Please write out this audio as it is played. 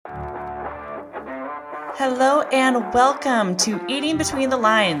Hello and welcome to Eating Between the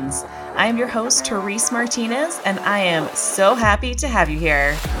Lines. I am your host, Therese Martinez, and I am so happy to have you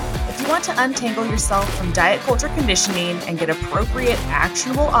here. If you want to untangle yourself from diet culture conditioning and get appropriate,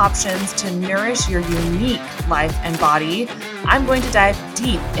 actionable options to nourish your unique life and body, I'm going to dive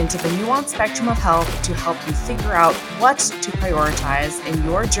deep into the nuanced spectrum of health to help you figure out what to prioritize in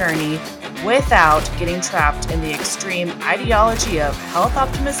your journey without getting trapped in the extreme ideology of health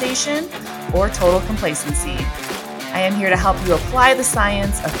optimization or total complacency. I am here to help you apply the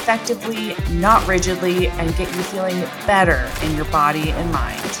science effectively, not rigidly, and get you feeling better in your body and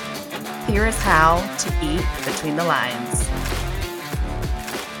mind. Here is how to eat between the lines.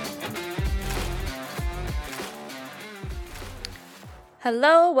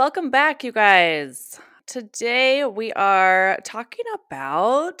 Hello, welcome back, you guys. Today we are talking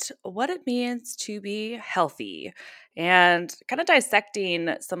about what it means to be healthy and kind of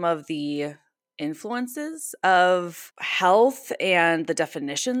dissecting some of the influences of health and the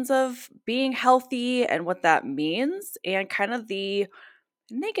definitions of being healthy and what that means, and kind of the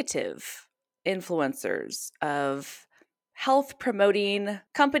negative influencers of health promoting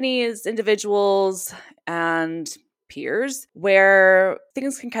companies, individuals, and peers, where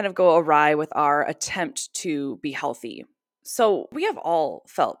things can kind of go awry with our attempt to be healthy. So we have all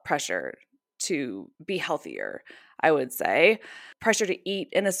felt pressure to be healthier, I would say. Pressure to eat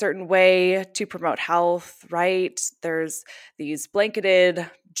in a certain way to promote health, right? There's these blanketed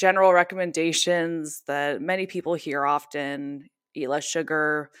general recommendations that many people hear often: eat less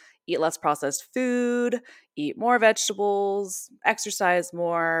sugar, eat less processed food, eat more vegetables, exercise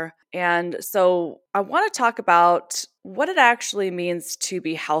more. And so I want to talk about what it actually means to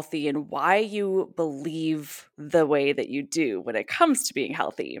be healthy and why you believe the way that you do when it comes to being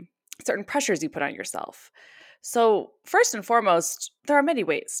healthy, certain pressures you put on yourself. So, first and foremost, there are many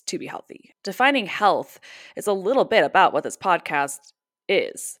ways to be healthy. Defining health is a little bit about what this podcast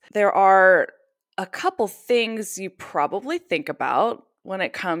is. There are a couple things you probably think about when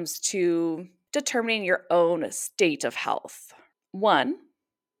it comes to determining your own state of health. One,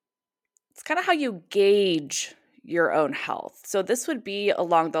 it's kind of how you gauge your own health. So this would be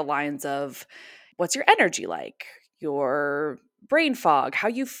along the lines of what's your energy like, your brain fog, how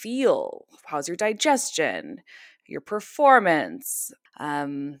you feel, how's your digestion, your performance,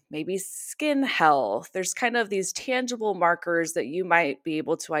 maybe skin health. There's kind of these tangible markers that you might be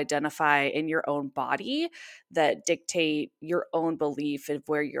able to identify in your own body that dictate your own belief of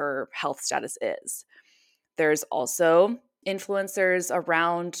where your health status is. There's also influencers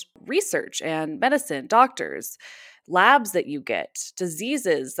around research and medicine, doctors, labs that you get,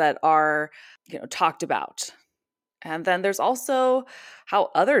 diseases that are, talked about. And then there's also how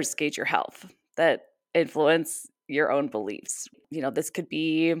others gauge your health that influence your own beliefs. This could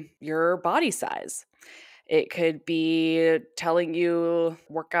be your body size. It could be telling you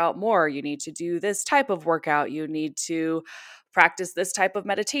work out more. You need to do this type of workout. You need to practice this type of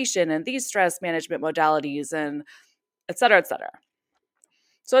meditation and these stress management modalities, and et cetera, et cetera.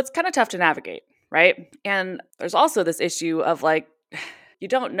 So it's kind of tough to navigate, right? And there's also this issue of you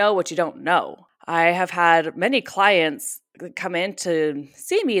don't know what you don't know. I have had many clients come in to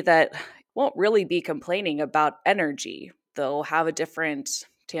see me that won't really be complaining about energy. They'll have a different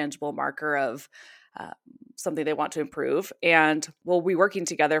tangible marker of something they want to improve, and we'll be working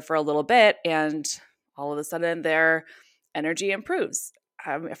together for a little bit, and all of a sudden their energy improves.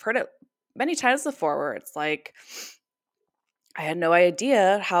 I've heard it many times before where it's like, I had no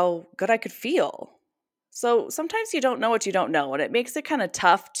idea how good I could feel. So sometimes you don't know what you don't know, and it makes it kind of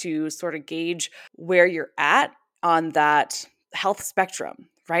tough to sort of gauge where you're at on that health spectrum,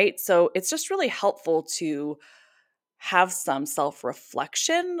 right? So it's just really helpful to have some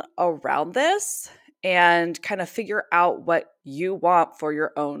self-reflection around this and kind of figure out what you want for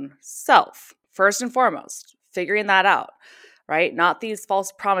your own self. First and foremost, figuring that out, right? Not these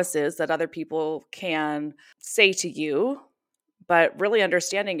false promises that other people can say to you, but really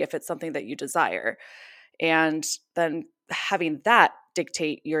understanding if it's something that you desire, and then having that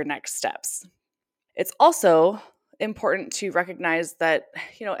dictate your next steps. It's also important to recognize that,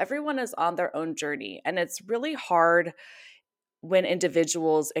 everyone is on their own journey, and it's really hard when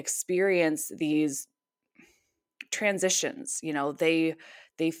individuals experience these transitions. They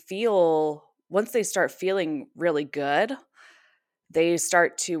feel, once they start feeling really good, they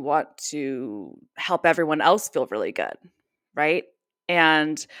start to want to help everyone else feel really good, right?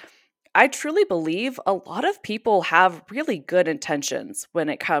 And I truly believe a lot of people have really good intentions when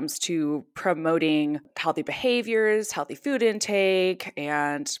it comes to promoting healthy behaviors, healthy food intake,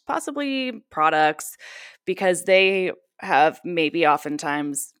 and possibly products, because they have maybe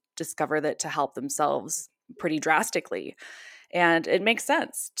oftentimes discovered that to help themselves pretty drastically. And it makes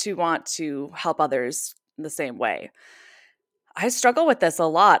sense to want to help others the same way. I struggle with this a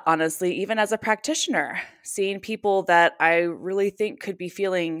lot, honestly, even as a practitioner, seeing people that I really think could be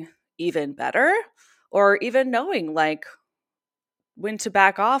feeling even better, or even knowing like when to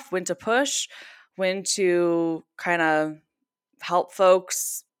back off, when to push, when to kind of help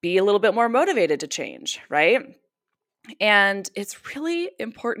folks be a little bit more motivated to change, right? And it's really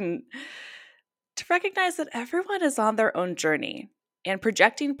important to recognize that everyone is on their own journey, and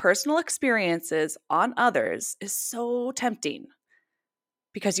projecting personal experiences on others is so tempting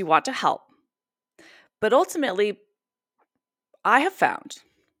because you want to help. But ultimately, I have found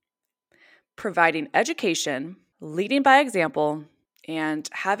providing education, leading by example, and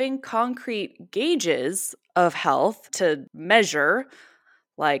having concrete gauges of health to measure,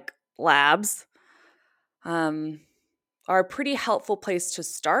 like labs, are a pretty helpful place to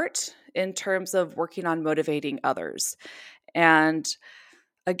start in terms of working on motivating others. And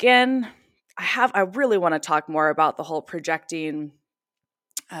again, I really want to talk more about the whole projecting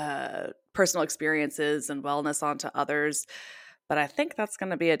personal experiences and wellness onto others, but I think that's going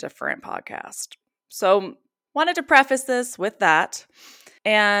to be a different podcast. So, wanted to preface this with that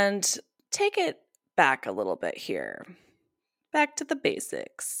and take it back a little bit here. Back to the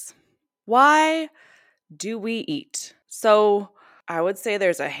basics. Why do we eat? So, I would say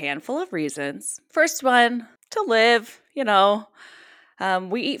there's a handful of reasons. First one, to live,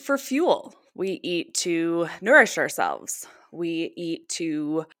 we eat for fuel. We eat to nourish ourselves. We eat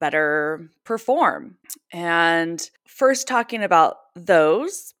to better perform. And first, talking about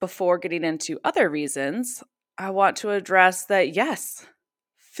those before getting into other reasons, I want to address that yes,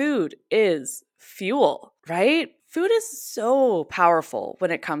 food is fuel, right? Food is so powerful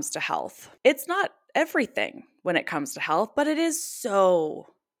when it comes to health. It's not everything when it comes to health, but it is so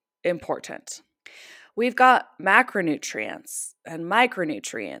important. We've got macronutrients and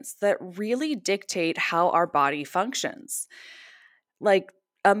micronutrients that really dictate how our body functions, like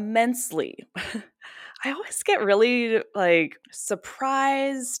immensely. I always get really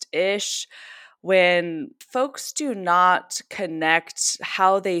surprised-ish when folks do not connect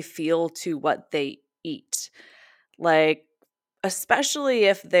how they feel to what they eat. Like, especially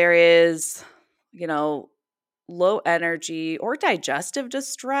if there is, low energy or digestive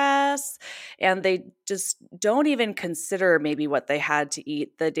distress, and they just don't even consider maybe what they had to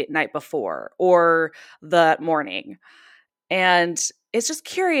eat the night before or that morning. And it's just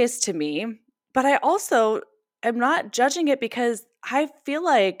curious to me, but I also am not judging it because I feel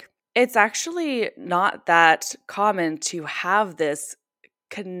like it's actually not that common to have this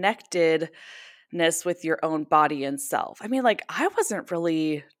connectedness with your own body and self. I mean, I wasn't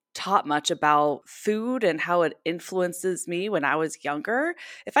really taught much about food and how it influences me when I was younger.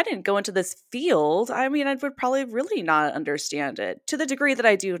 If I didn't go into this field, I would probably really not understand it to the degree that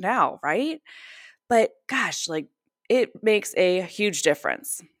I do now, right? But gosh, it makes a huge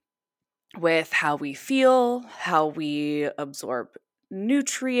difference with how we feel, how we absorb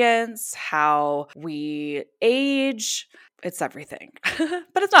nutrients, how we age. It's everything,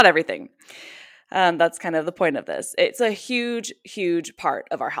 but it's not everything. That's kind of the point of this. It's a huge, huge part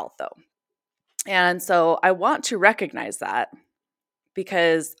of our health, though. And so I want to recognize that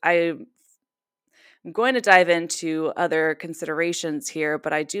because I'm going to dive into other considerations here,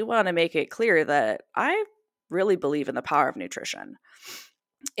 but I do want to make it clear that I really believe in the power of nutrition.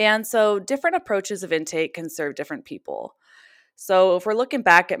 And so different approaches of intake can serve different people. So if we're looking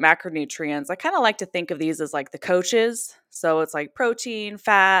back at macronutrients, I kind of like to think of these as like the coaches. So it's like protein,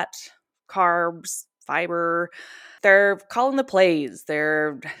 fat, carbs, fiber. They're calling the plays.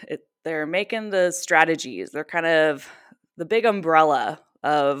 They're making the strategies. They're kind of the big umbrella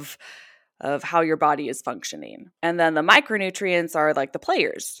of how your body is functioning. And then the micronutrients are like the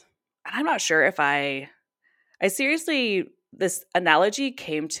players. And I'm not sure if I seriously, this analogy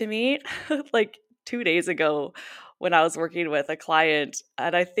came to me like 2 days ago when I was working with a client.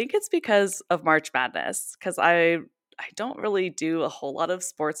 And I think it's because of March Madness, because I don't really do a whole lot of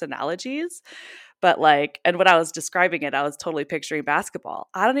sports analogies. But and when I was describing it, I was totally picturing basketball.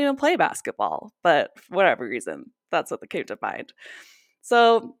 I don't even play basketball, but for whatever reason, that's what came to mind.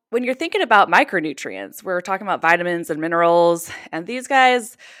 So when you're thinking about micronutrients, we're talking about vitamins and minerals, and these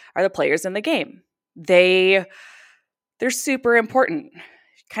guys are the players in the game. They're super important.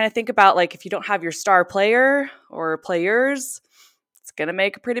 Kind of think about if you don't have your star player or players, it's going to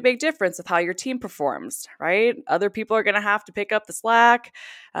make a pretty big difference with how your team performs, right? Other people are going to have to pick up the slack.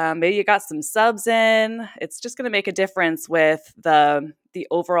 Maybe you got some subs in. It's just going to make a difference with the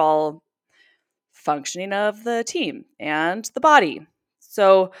overall functioning of the team and the body.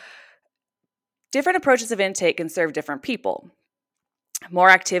 So different approaches of intake can serve different people. More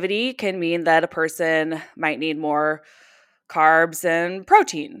activity can mean that a person might need more carbs and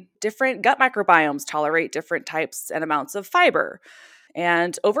protein. Different gut microbiomes tolerate different types and amounts of fiber.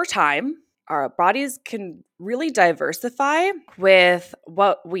 And over time, our bodies can really diversify with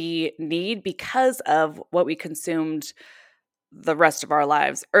what we need because of what we consumed the rest of our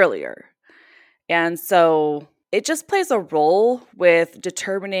lives earlier. And so it just plays a role with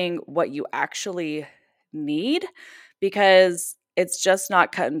determining what you actually need, because it's just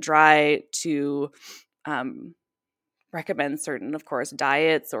not cut and dry to recommend certain, of course,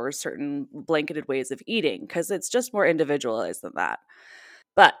 diets or certain blanketed ways of eating, because it's just more individualized than that.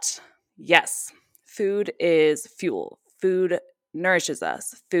 But yes, food is fuel. Food nourishes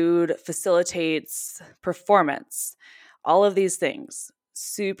us. Food facilitates performance. All of these things,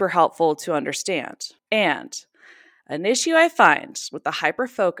 super helpful to understand. And an issue I find with the hyper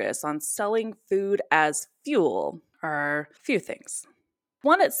focus on selling food as fuel are a few things.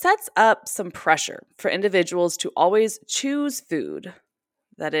 One, it sets up some pressure for individuals to always choose food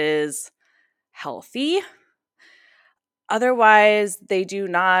that is healthy. Otherwise, they do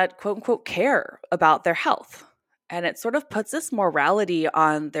not, quote unquote, care about their health. And it sort of puts this morality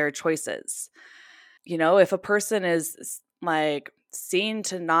on their choices. You know, if a person is like seen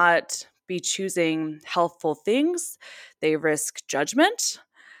to not be choosing healthful things, they risk judgment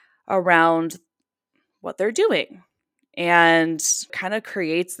around what they're doing, and kind of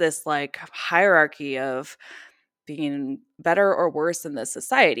creates this like hierarchy of being better or worse in this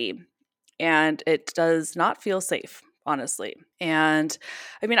society. And it does not feel safe, honestly. And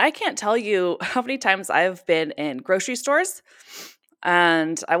I mean, I can't tell you how many times I've been in grocery stores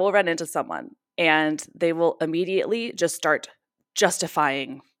and I will run into someone and they will immediately just start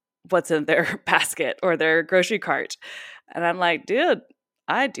justifying what's in their basket or their grocery cart. And I'm like, dude,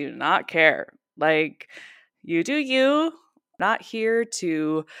 I do not care. Like, you do you, not here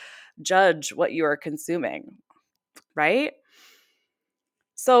to judge what you are consuming, right?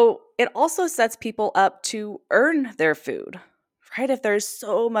 So it also sets people up to earn their food, right? If there's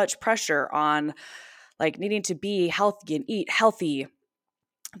so much pressure on like needing to be healthy and eat healthy,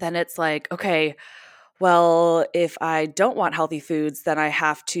 then it's like, okay, well, if I don't want healthy foods, then I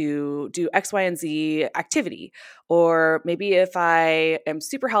have to do X, Y, and Z activity. Or maybe if I am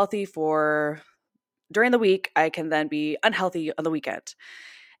super healthy for during the week, I can then be unhealthy on the weekend.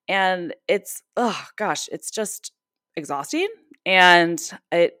 And it's, oh gosh, it's just exhausting. And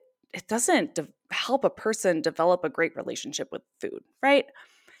it doesn't help a person develop a great relationship with food, right?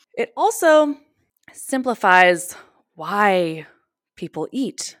 It also simplifies why people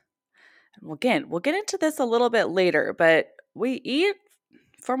eat. And again, we'll get into this a little bit later, but we eat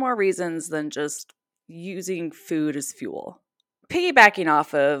for more reasons than just using food as fuel. Piggybacking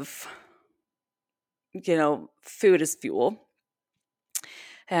off of, food as fuel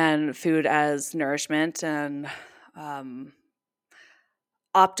and food as nourishment, and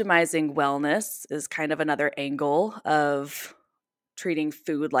optimizing wellness is kind of another angle of treating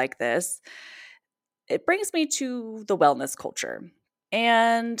food like this. It brings me to the wellness culture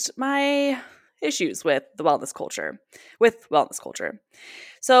and my issues with wellness culture.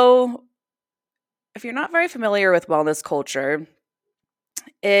 So, if you're not very familiar with wellness culture,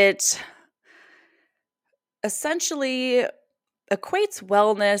 it essentially equates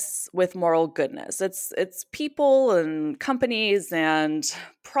wellness with moral goodness. It's people and companies and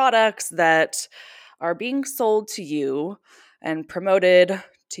products that are being sold to you and promoted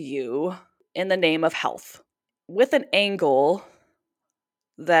to you in the name of health, with an angle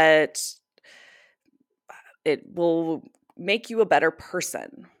that it will make you a better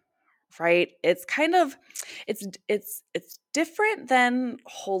person, right? It's kind of it's different than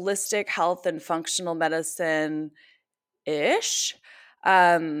holistic health and functional medicine ish.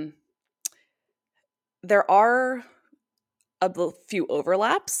 Um, there are few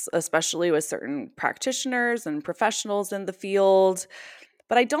overlaps, especially with certain practitioners and professionals in the field,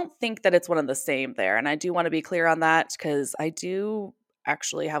 but I don't think that it's one and the same there. And I do want to be clear on that because I do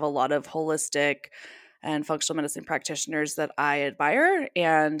actually have a lot of holistic and functional medicine practitioners that I admire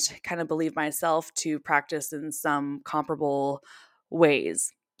and kind of believe myself to practice in some comparable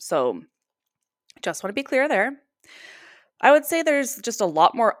ways. So just want to be clear there. I would say there's just a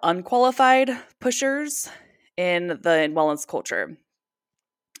lot more unqualified pushers in the wellness culture.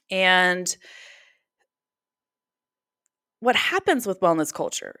 And what happens with wellness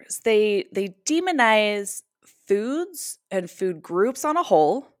culture is they demonize foods and food groups on a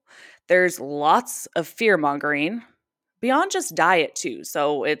whole. There's lots of fear mongering beyond just diet too.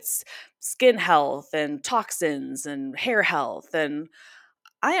 So it's skin health and toxins and hair health. And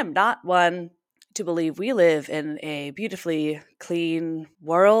I am not one to believe we live in a beautifully clean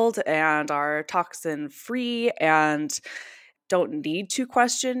world and are toxin free and don't need to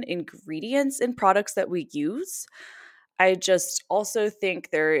question ingredients in products that we use. I just also think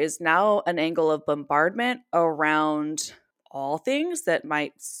there is now an angle of bombardment around all things that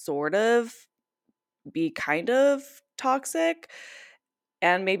might sort of be kind of toxic.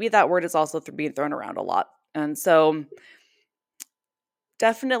 And maybe that word is also being thrown around a lot. And so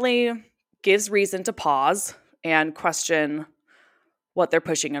definitely gives reason to pause and question what they're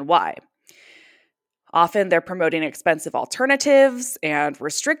pushing and why. Often they're promoting expensive alternatives and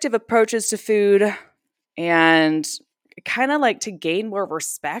restrictive approaches to food and kind of like to gain more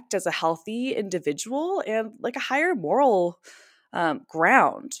respect as a healthy individual and like a higher moral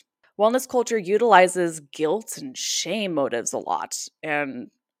ground. Wellness culture utilizes guilt and shame motives a lot,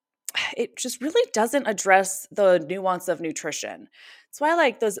 and it just really doesn't address the nuance of nutrition. That's why I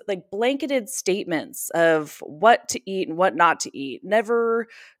like those like blanketed statements of what to eat and what not to eat. Never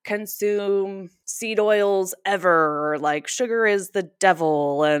consume seed oils ever, or like sugar is the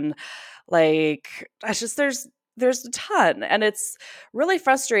devil, and like it's just there's a ton, and it's really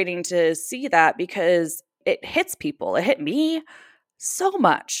frustrating to see that because it hits people. It hit me so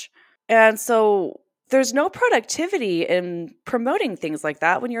much. And so there's no productivity in promoting things like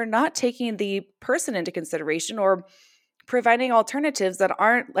that when you're not taking the person into consideration or providing alternatives that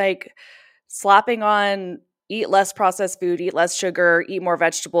aren't like slapping on eat less processed food, eat less sugar, eat more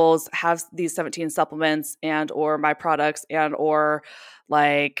vegetables, have these 17 supplements and or my products and or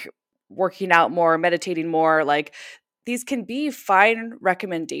like working out more, meditating more. Like these can be fine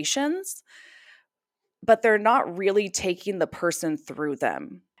recommendations, but they're not really taking the person through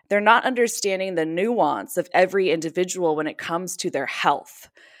them. They're not understanding the nuance of every individual when it comes to their health.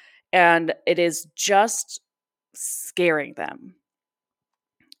 And it is just scaring them.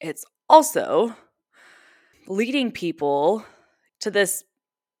 It's also leading people to this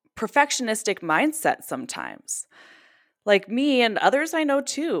perfectionistic mindset sometimes. Like me and others I know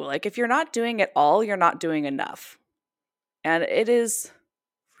too. Like if you're not doing it all, you're not doing enough. And it is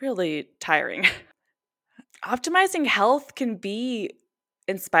really tiring. Optimizing health can be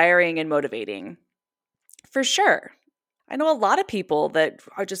inspiring and motivating. For sure. I know a lot of people that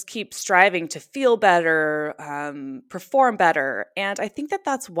are just keep striving to feel better, perform better, and I think that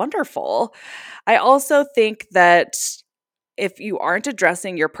that's wonderful. I also think that if you aren't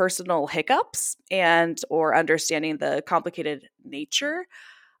addressing your personal hiccups and or understanding the complicated nature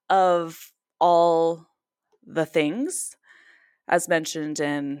of all the things, as mentioned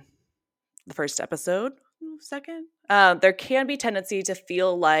in the first episode, second, there can be tendency to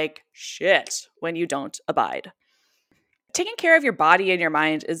feel like shit when you don't abide. Taking care of your body and your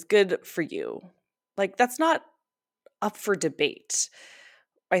mind is good for you. Like that's not up for debate.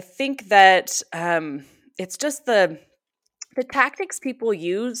 I think that it's just the tactics people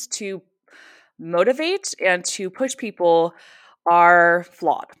use to motivate and to push people are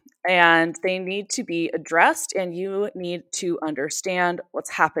flawed, and they need to be addressed, and you need to understand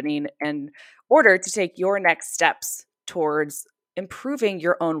what's happening in order to take your next steps towards improving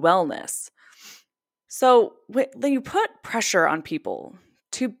your own wellness. So when you put pressure on people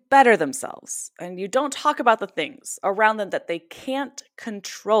to better themselves and you don't talk about the things around them that they can't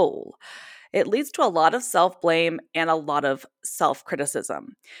control, it leads to a lot of self-blame and a lot of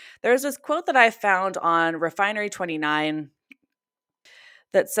self-criticism. There's this quote that I found on Refinery 29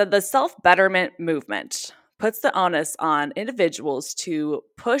 that said the self-betterment movement puts the onus on individuals to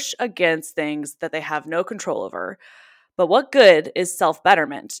push against things that they have no control over. But what good is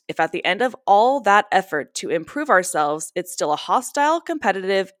self-betterment if at the end of all that effort to improve ourselves, it's still a hostile,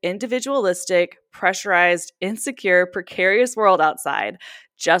 competitive, individualistic, pressurized, insecure, precarious world outside,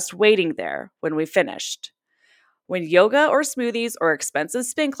 just waiting there when we finished? When yoga or smoothies or expensive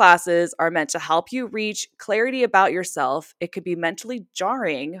spin classes are meant to help you reach clarity about yourself, it could be mentally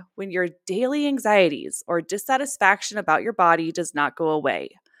jarring when your daily anxieties or dissatisfaction about your body does not go away.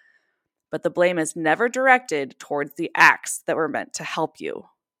 But the blame is never directed towards the acts that were meant to help you.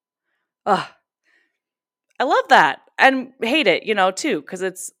 Ugh. I love that and hate it, too, because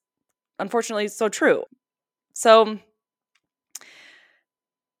it's unfortunately so true. So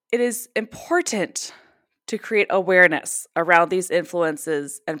it is important to create awareness around these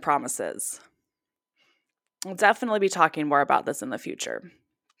influences and promises. We'll definitely be talking more about this in the future.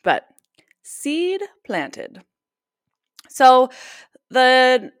 But seed planted. So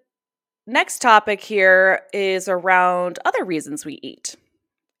the next topic here is around other reasons we eat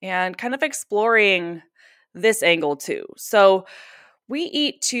and kind of exploring this angle too. So we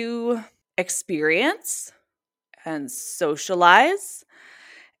eat to experience and socialize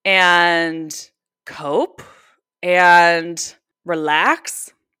and cope and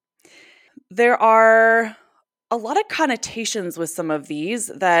relax. There are a lot of connotations with some of these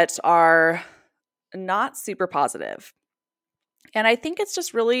that are not super positive. And I think it's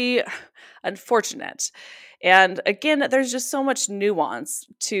just really unfortunate. And again, there's just so much nuance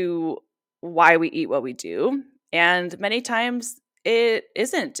to why we eat what we do. And many times it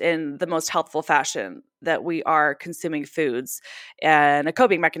isn't in the most healthful fashion that we are consuming foods and a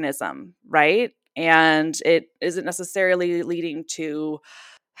coping mechanism, right? And it isn't necessarily leading to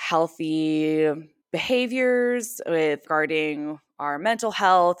healthy behaviors with regarding our mental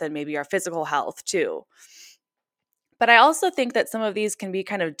health and maybe our physical health too. But I also think that some of these can be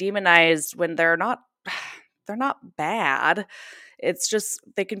kind of demonized when they're not bad. It's just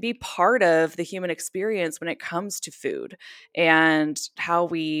they can be part of the human experience when it comes to food and how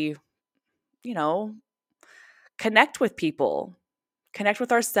we, you know, connect with people, connect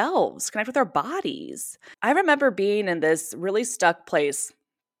with ourselves, connect with our bodies. I remember being in this really stuck place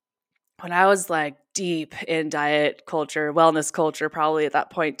when I was like deep in diet culture, wellness culture, probably at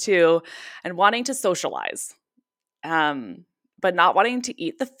that point too, and wanting to socialize, but not wanting to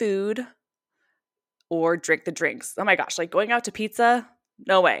eat the food or drink the drinks. Oh my gosh, like going out to pizza?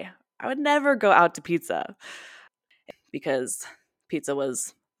 No way. I would never go out to pizza because pizza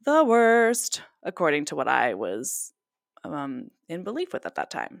was the worst, according to what I was in belief with at that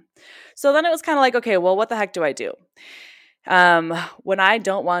time. So then it was kind of like, okay, well, what the heck do I do? When I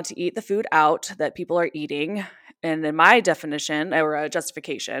don't want to eat the food out that people are eating, and in my definition or a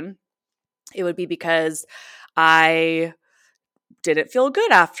justification, it would be because I didn't feel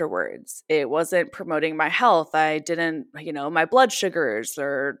good afterwards. It wasn't promoting my health. I didn't, my blood sugars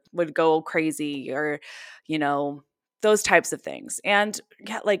or would go crazy or, those types of things. And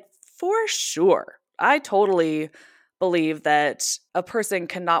yeah, like for sure, I totally believe that a person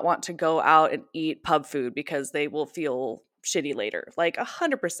cannot want to go out and eat pub food because they will feel shitty later. Like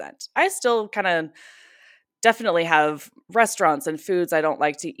 100%. I still kind of definitely have restaurants and foods I don't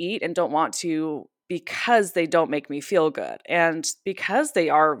like to eat and don't want to because they don't make me feel good and because they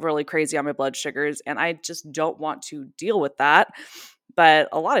are really crazy on my blood sugars and I just don't want to deal with that. But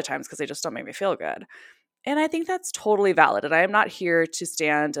a lot of times because they just don't make me feel good. And I think that's totally valid. And I am not here to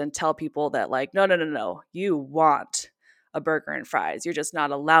stand and tell people that, like, no, no, no, no, you want a burger and fries. You're just not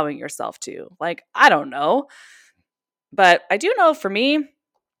allowing yourself to. Like, I don't know. But I do know for me,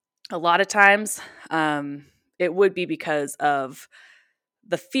 a lot of times, it would be because of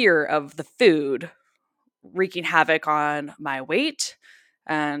the fear of the food wreaking havoc on my weight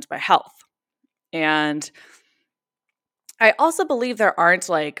and my health. And I also believe there aren't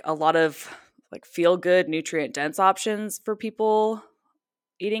like a lot of like feel good, nutrient dense options for people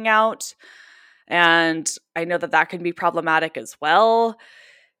eating out. And I know that that can be problematic as well.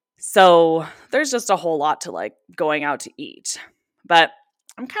 So there's just a whole lot to like going out to eat. But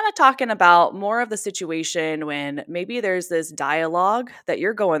I'm kind of talking about more of the situation when maybe there's this dialogue that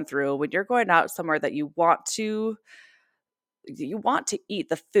you're going through when you're going out somewhere that you want to eat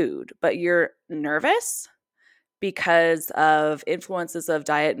the food, but you're nervous because of influences of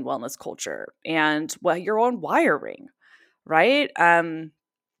diet and wellness culture and your own wiring, right?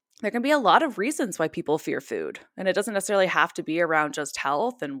 There can be a lot of reasons why people fear food, and it doesn't necessarily have to be around just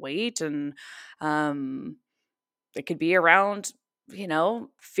health and weight, and it could be around,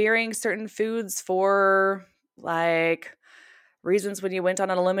 fearing certain foods for like reasons when you went on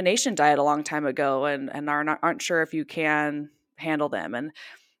an elimination diet a long time ago and aren't sure if you can handle them. And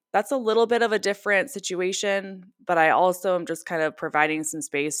that's a little bit of a different situation, but I also am just kind of providing some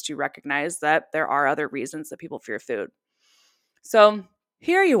space to recognize that there are other reasons that people fear food. So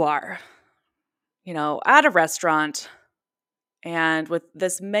here you are, at a restaurant and with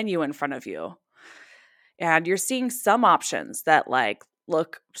this menu in front of you, and you're seeing some options that like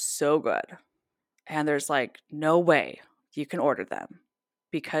look so good. And there's like no way you can order them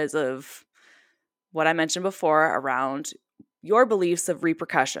because of what I mentioned before around your beliefs of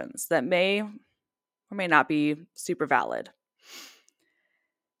repercussions that may or may not be super valid.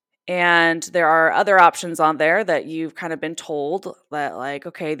 And there are other options on there that you've kind of been told that, like,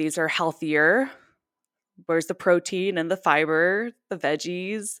 okay, these are healthier. Where's the protein and the fiber, the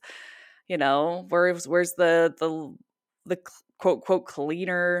veggies? Where's the quote quote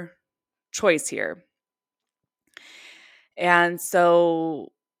cleaner choice here? And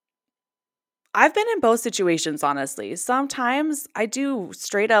so I've been in both situations, honestly. Sometimes I do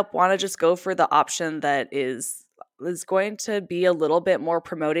straight up want to just go for the option that is going to be a little bit more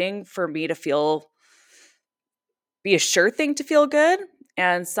promoting for me to be a sure thing to feel good.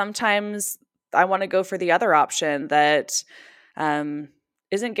 And sometimes I want to go for the other option that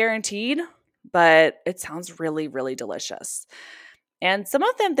isn't guaranteed, but it sounds really, really delicious. And some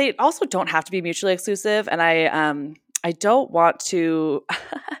of them, they also don't have to be mutually exclusive. And I don't want to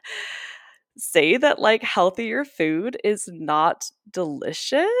say that like healthier food is not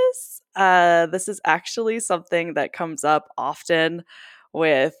delicious. This is actually something that comes up often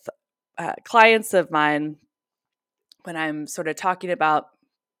with clients of mine when I'm sort of talking about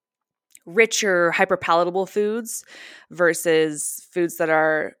richer, hyperpalatable foods versus foods that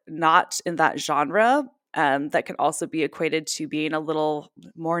are not in that genre. That can also be equated to being a little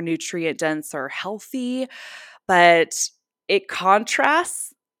more nutrient dense or healthy, but it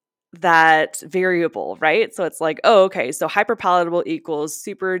contrasts that variable, right? So it's like, oh, okay, so hyperpalatable equals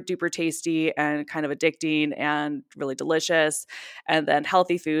super duper tasty and kind of addicting and really delicious. And then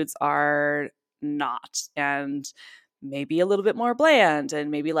healthy foods are not. And maybe a little bit more bland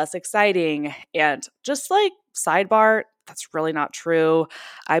and maybe less exciting. And just like sidebar, that's really not true.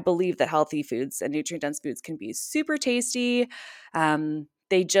 I believe that healthy foods and nutrient dense foods can be super tasty.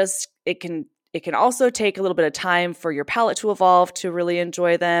 It can also take a little bit of time for your palate to evolve to really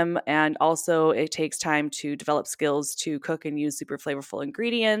enjoy them. And also, it takes time to develop skills to cook and use super flavorful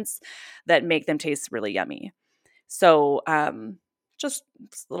ingredients that make them taste really yummy. So, just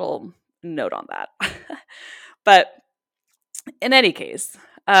a little note on that. But in any case,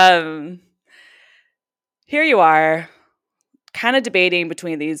 here you are kind of debating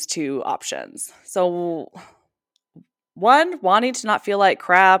between these two options. So, one, wanting to not feel like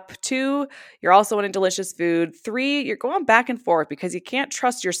crap. Two, you're also wanting delicious food. Three, you're going back and forth because you can't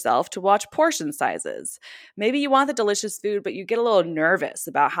trust yourself to watch portion sizes. Maybe you want the delicious food, but you get a little nervous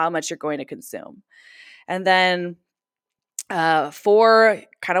about how much you're going to consume. And then four,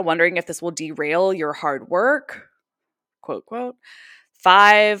 kind of wondering if this will derail your hard work, quote, quote.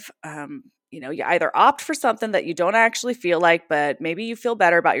 Five, you either opt for something that you don't actually feel like, but maybe you feel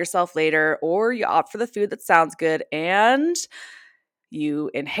better about yourself later, or you opt for the food that sounds good and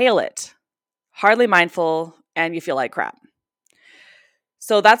you inhale it, hardly mindful, and you feel like crap.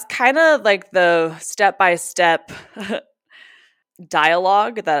 So that's kind of like the step-by-step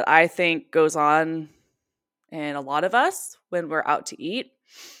dialogue that I think goes on in a lot of us when we're out to eat.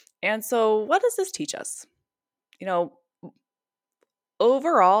 And so what does this teach us?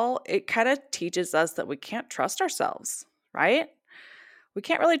 Overall, it kind of teaches us that we can't trust ourselves, right? We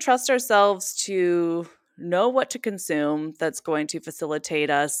can't really trust ourselves to know what to consume that's going to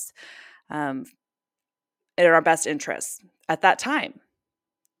facilitate us in our best interests at that time.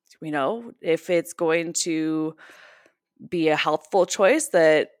 If it's going to be a healthful choice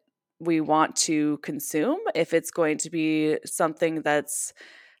that we want to consume, if it's going to be something that's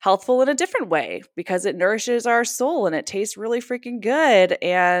healthful in a different way because it nourishes our soul and it tastes really freaking good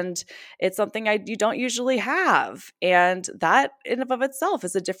and it's something you don't usually have. And that in and of itself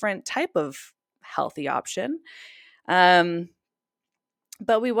is a different type of healthy option. But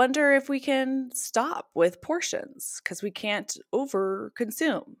we wonder if we can stop with portions because we can't over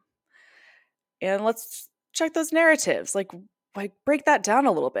consume. And let's check those narratives, like break that down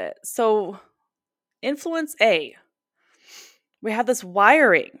a little bit. So influence A. We have this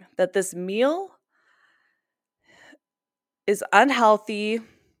wiring that this meal is unhealthy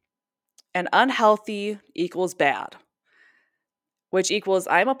and unhealthy equals bad, which equals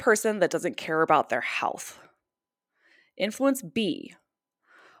I'm a person that doesn't care about their health. Influence B,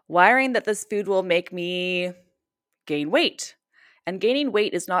 wiring that this food will make me gain weight, and gaining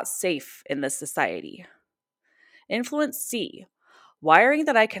weight is not safe in this society. Influence C, wiring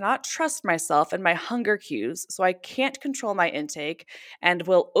that I cannot trust myself and my hunger cues, so I can't control my intake and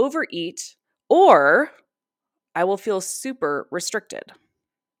will overeat, or I will feel super restricted.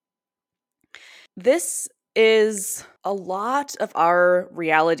 This is a lot of our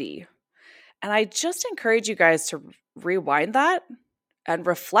reality. And I just encourage you guys to rewind that and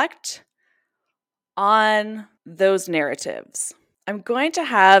reflect on those narratives. I'm going to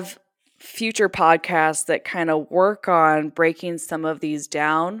have future podcasts that kind of work on breaking some of these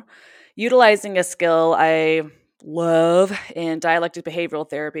down, utilizing a skill I love in dialectic behavioral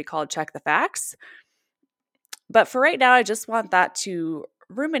therapy called check the facts. But for right now, I just want that to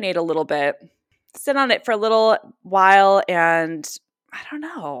ruminate a little bit, sit on it for a little while, and I don't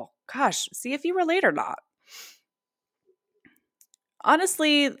know, gosh, see if you relate or not.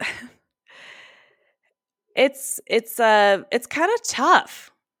 Honestly, it's kind of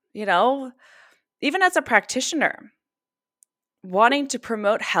tough, even as a practitioner, wanting to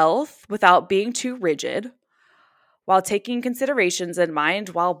promote health without being too rigid, while taking considerations in mind,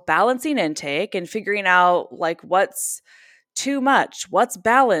 while balancing intake and figuring out like what's too much? What's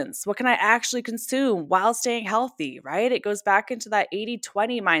balance? What can I actually consume while staying healthy, right? It goes back into that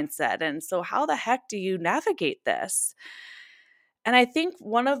 80-20 mindset. And so, how the heck do you navigate this? And I think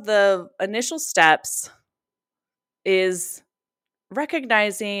one of the initial steps is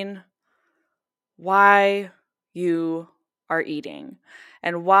recognizing why you are eating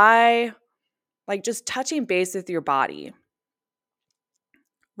and why, like, just touching base with your body.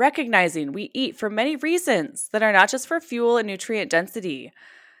 Recognizing we eat for many reasons that are not just for fuel and nutrient density,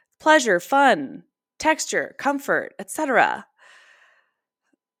 pleasure, fun, texture, comfort, etc.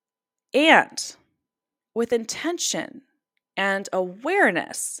 And with intention and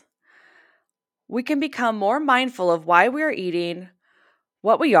awareness, we can become more mindful of why we are eating,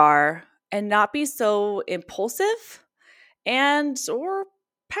 what we are, and not be so impulsive and or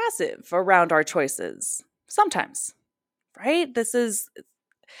passive around our choices. Sometimes, right?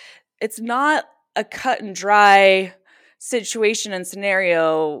 It's not a cut and dry situation and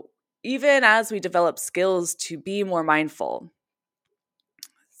scenario, even as we develop skills to be more mindful.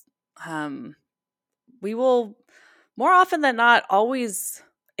 We will more often than not always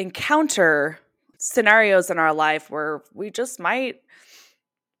encounter scenarios in our life where we just might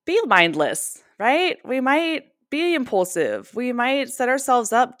be mindless, right? We might be impulsive. We might set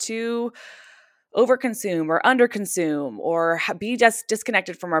ourselves up to overconsume or underconsume or be just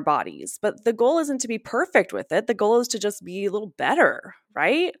disconnected from our bodies. But the goal isn't to be perfect with it. The goal is to just be a little better,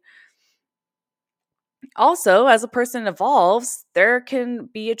 right? Also, as a person evolves, there can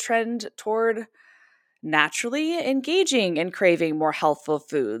be a trend toward naturally engaging and craving more healthful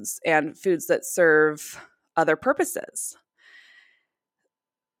foods and foods that serve other purposes.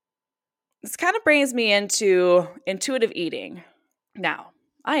 This kind of brings me into intuitive eating. Now,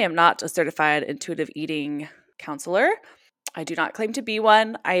 I am not a certified intuitive eating counselor. I do not claim to be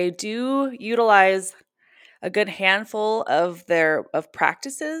one. I do utilize a good handful of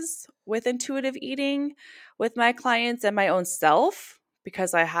practices with intuitive eating with my clients and my own self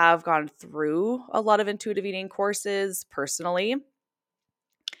because I have gone through a lot of intuitive eating courses personally.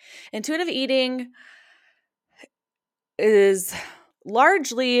 Intuitive eating is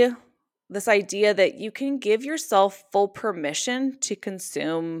largely this idea that you can give yourself full permission to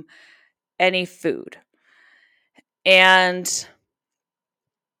consume any food. And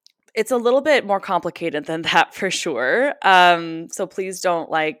it's a little bit more complicated than that for sure. So please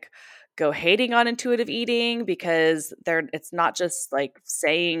don't go hating on intuitive eating because it's not just like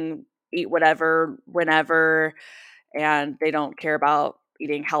saying eat whatever, whenever, and they don't care about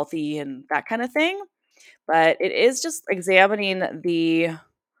eating healthy and that kind of thing. But it is just examining the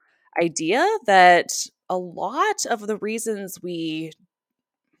idea that a lot of the reasons we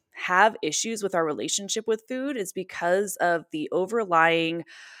have issues with our relationship with food is because of the overlying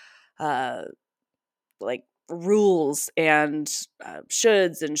uh, rules and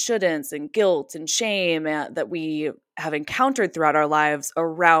shoulds and shouldn'ts and guilt and shame that we have encountered throughout our lives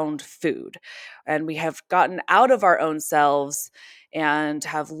around food. And we have gotten out of our own selves and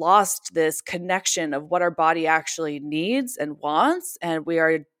have lost this connection of what our body actually needs and wants. And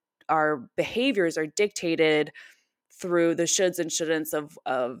our behaviors are dictated through the shoulds and shouldn'ts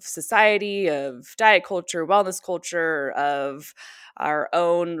of society, of diet culture, wellness culture, of our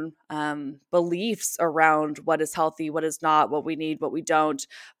own beliefs around what is healthy, what is not, what we need, what we don't,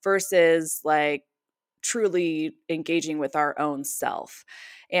 versus like truly engaging with our own self.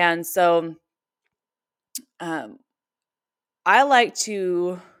 And so I like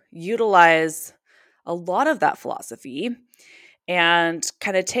to utilize a lot of that philosophy and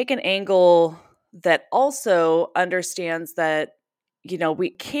kind of take an angle that also understands that, we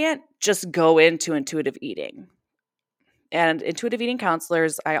can't just go into intuitive eating. And intuitive eating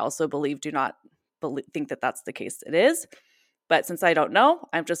counselors, I also believe, do not think that that's the case. It is. But since I don't know,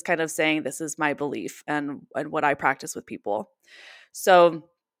 I'm just kind of saying this is my belief and what I practice with people. So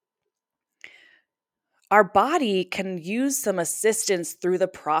our body can use some assistance through the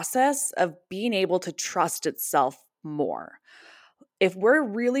process of being able to trust itself more. If we're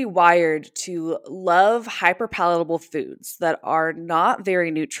really wired to love hyperpalatable foods that are not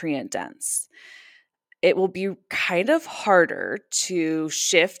very nutrient dense, it will be kind of harder to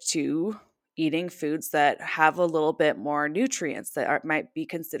shift to eating foods that have a little bit more nutrients that might be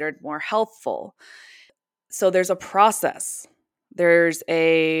considered more healthful. So there's a process. There's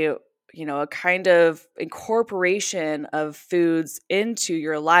a kind of incorporation of foods into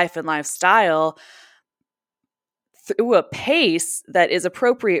your life and lifestyle through a pace that is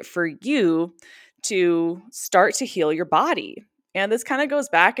appropriate for you to start to heal your body. And this kind of goes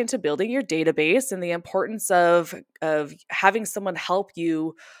back into building your database and the importance of having someone help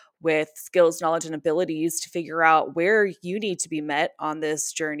you with skills, knowledge, and abilities to figure out where you need to be met on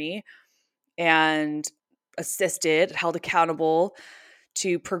this journey and assisted, held accountable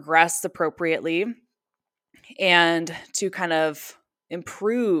to progress appropriately and to kind of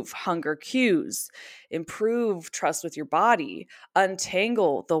improve hunger cues, improve trust with your body,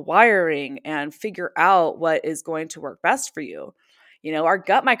 untangle the wiring, and figure out what is going to work best for you. Our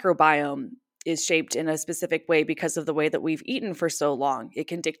gut microbiome is shaped in a specific way because of the way that we've eaten for so long. It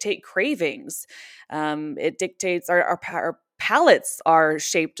can dictate cravings. It dictates our palates are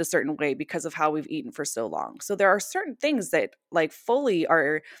shaped a certain way because of how we've eaten for so long. So there are certain things that fully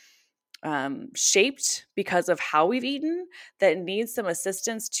are shaped because of how we've eaten that needs some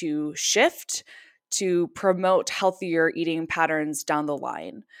assistance to shift to promote healthier eating patterns down the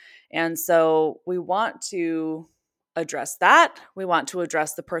line. And so we want to address that. We want to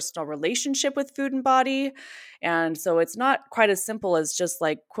address the personal relationship with food and body. And so it's not quite as simple as just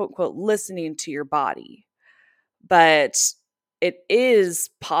quote unquote listening to your body, but it is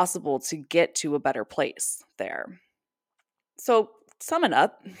possible to get to a better place there. So summing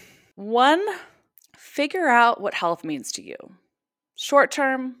up, 1, figure out what health means to you. Short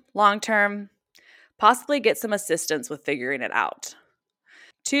term, long term, possibly get some assistance with figuring it out.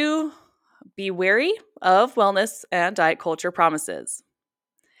 2, be wary of wellness and diet culture promises.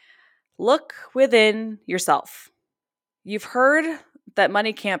 Look within yourself. You've heard that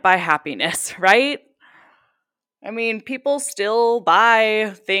money can't buy happiness, right? I mean, people still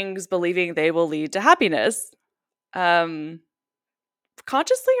buy things believing they will lead to happiness, consciously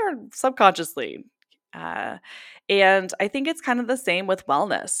or subconsciously. And I think it's kind of the same with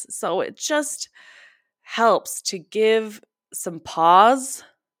wellness. So it just helps to give some pause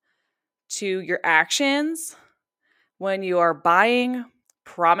to your actions when you are buying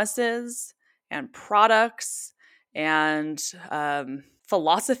promises and products and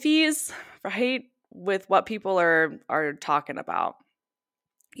philosophies, right? With what people are talking about.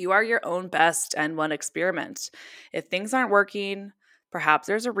 You are your own best N1 experiment. If things aren't working, perhaps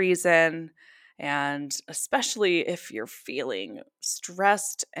there's a reason. And especially if you're feeling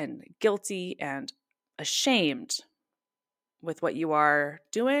stressed and guilty and ashamed with what you are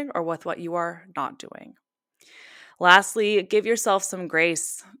doing or with what you are not doing. Lastly, give yourself some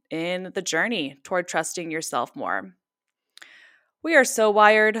grace in the journey toward trusting yourself more. We are so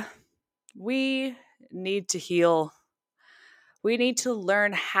wired. We need to heal. We need to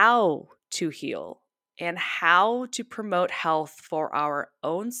learn how to heal and how to promote health for our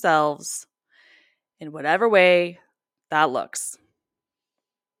own selves in whatever way that looks.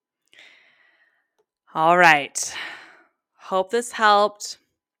 All right. Hope this helped.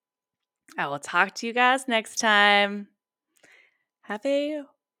 I will talk to you guys next time. Have a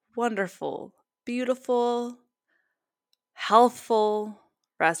wonderful, beautiful, healthful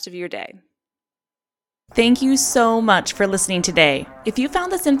rest of your day. Thank you so much for listening today. If you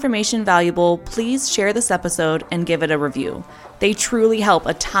found this information valuable, please share this episode and give it a review. They truly help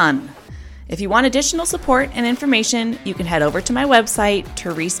a ton. If you want additional support and information, you can head over to my website,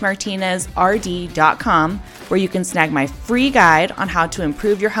 ThereseMartinezRD.com, where you can snag my free guide on how to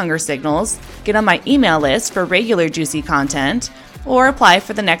improve your hunger signals, get on my email list for regular juicy content, or apply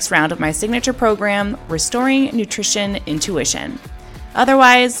for the next round of my signature program, Restoring Nutrition Intuition.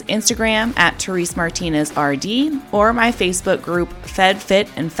 Otherwise, Instagram at ThereseMartinezRD or my Facebook group, Fed, Fit,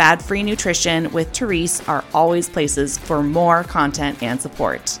 and Fad-Free Nutrition with Therese are always places for more content and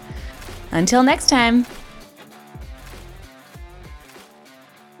support. Until next time.